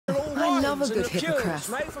love a good hypocrite.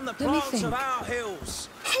 Made from the Let me plants think. of our hills.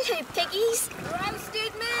 Hello, piggies.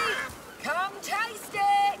 Roasted meat. Come taste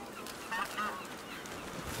it.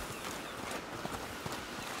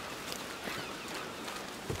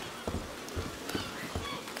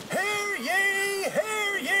 Hear ye!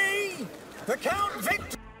 Hear ye! The Count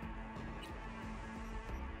Victor!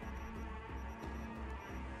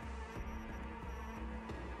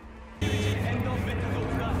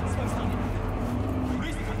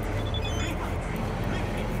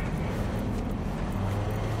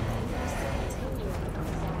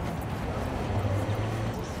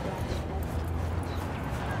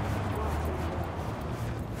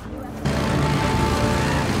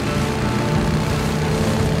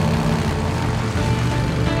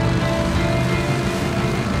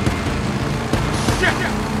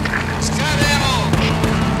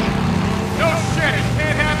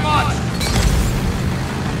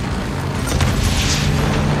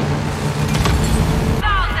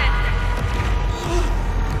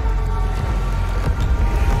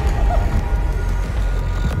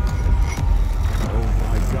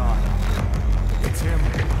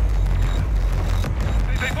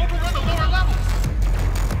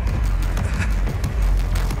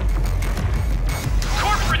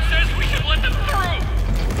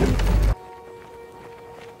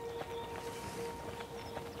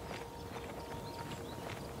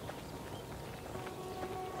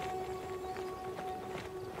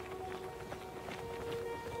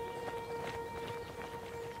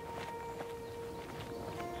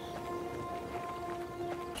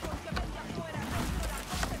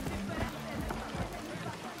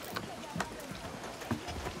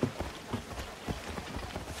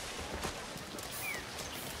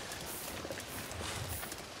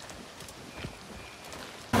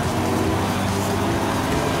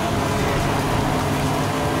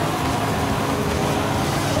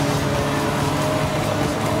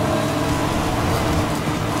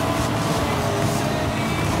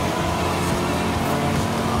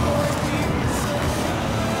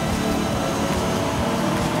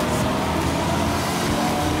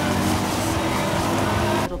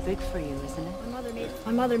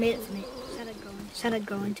 My mother made it for me. Said I'd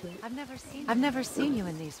grow into it. I've never seen you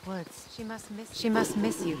in these woods. She must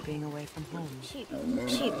miss you being away from home. She's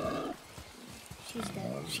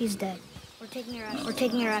dead. She's dead. We're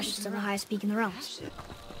taking her ashes to the highest peak in the realms.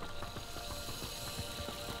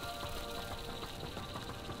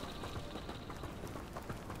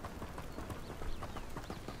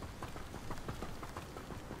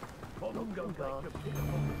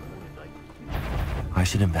 I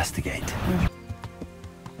should investigate.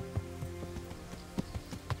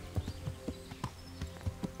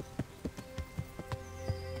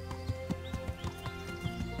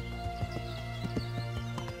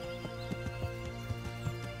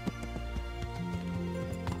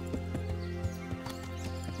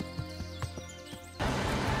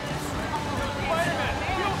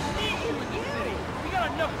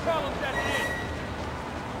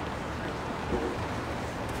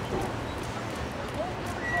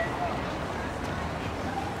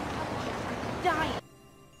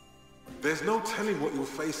 There's no telling what you'll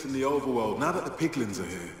face in the overworld now that the piglins are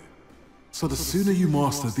here. So the sooner you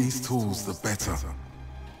master these tools, the better.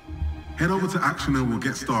 Head over to Action and we'll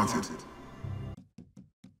get started.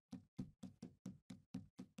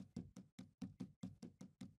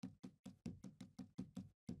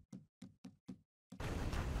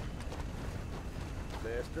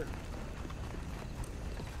 Master.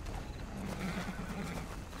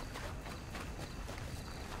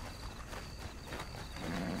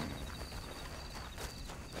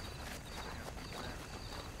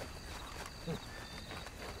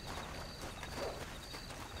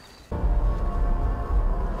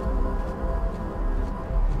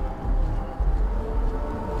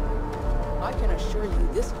 I can assure you,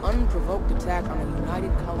 this unprovoked attack on a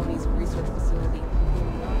United Colonies research facility.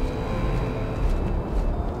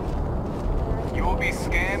 You will be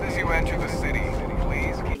scanned as you enter the city.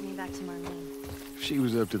 Please Take me back to Marlene. If she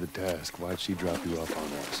was up to the task, why'd she drop you off on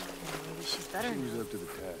us? Maybe she's better She now. was up to the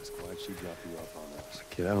task, why'd she drop you off on us?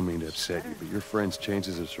 Kid, I don't mean to upset you, but your friend's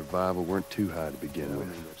chances of survival weren't too high to begin with.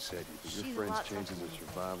 I don't mean to upset you, but your friend's chances of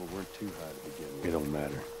survival weren't too high to begin with. It don't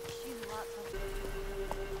matter. She's a lot tougher.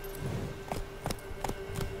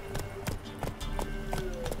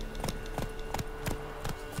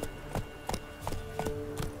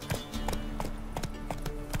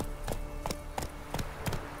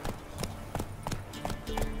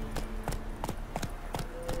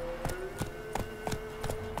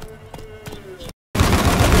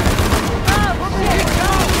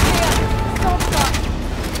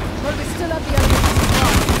 But we still have the enemies to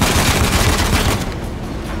stop.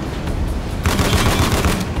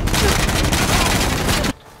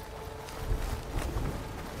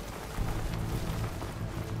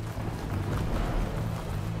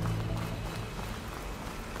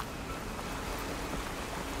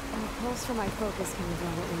 pulse from my focus can reveal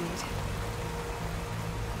what we need.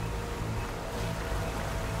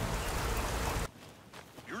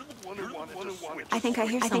 I think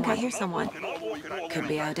I hear someone. Could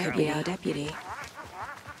be our deputy.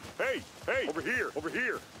 Hey, over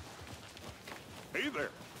here. Hey there.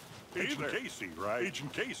 Agent Casey, right?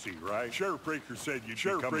 Agent Casey, right? Sheriff Breaker said you'd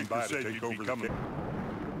be coming by to take over the case.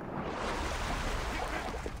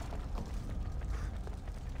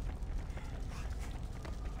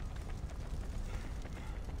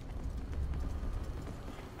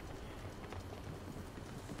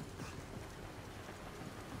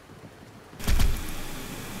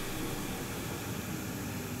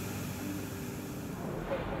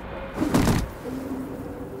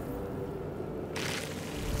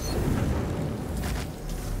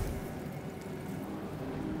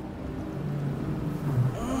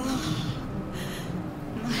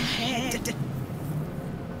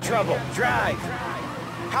 Trouble. Drive.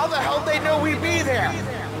 How the hell they know we'd be there?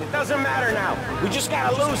 It doesn't matter now. We just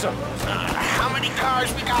gotta lose them. How many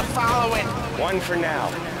cars we got following? One for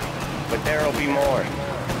now. But there'll be more.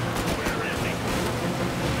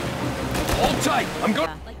 Hold tight. I'm going.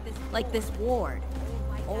 Like this ward.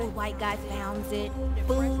 Old white guy founds it.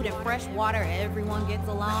 Food and fresh water. Everyone gets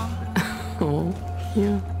along. Oh,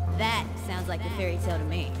 yeah. That sounds like a fairy tale to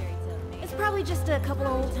me. It's probably just a couple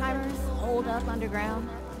of old timers holed up underground.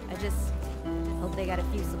 I just hope they got a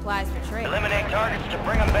few supplies for trade. Eliminate targets to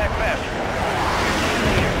bring them back faster.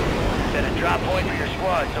 Set a drop point for your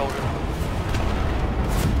squad, soldier.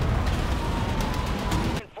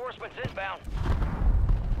 Reinforcements inbound.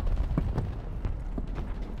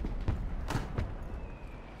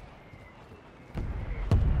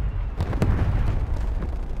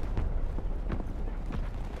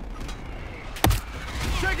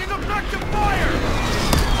 Taking effective fire!